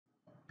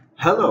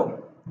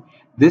Hello,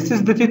 this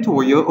is the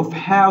tutorial of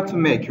how to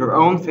make your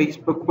own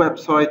Facebook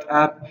website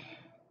app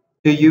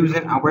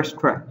using our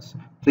scripts.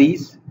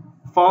 Please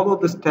follow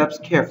the steps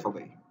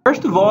carefully.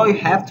 First of all, you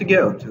have to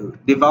go to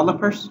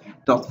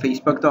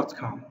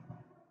developers.facebook.com.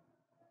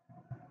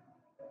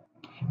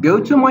 Go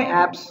to My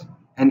Apps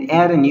and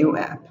add a new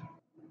app.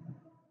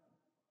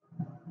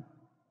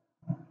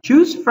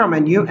 Choose from a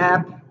new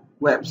app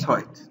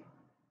website.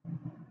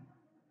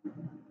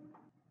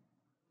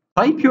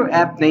 Type your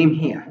app name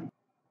here.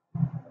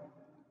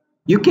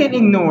 You can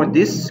ignore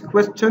this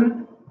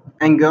question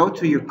and go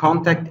to your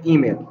contact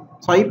email.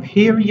 Type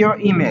here your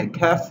email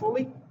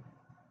carefully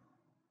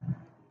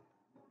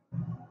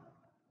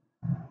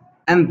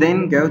and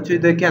then go to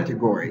the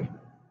category.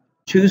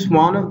 Choose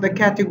one of the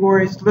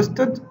categories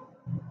listed.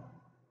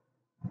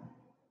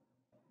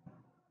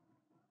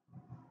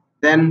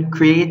 Then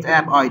create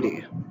app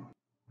ID.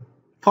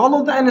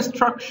 Follow the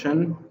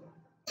instruction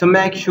to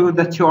make sure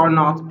that you are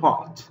not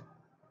bot.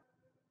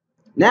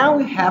 Now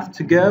we have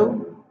to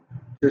go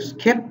to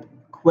skip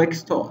quick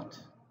start.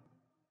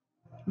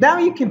 Now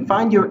you can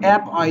find your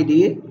app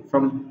ID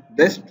from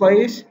this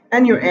place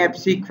and your app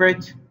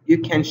secret. You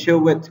can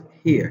show it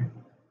here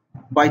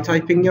by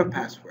typing your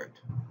password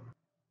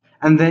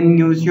and then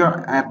use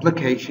your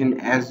application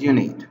as you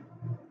need.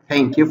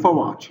 Thank you for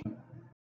watching.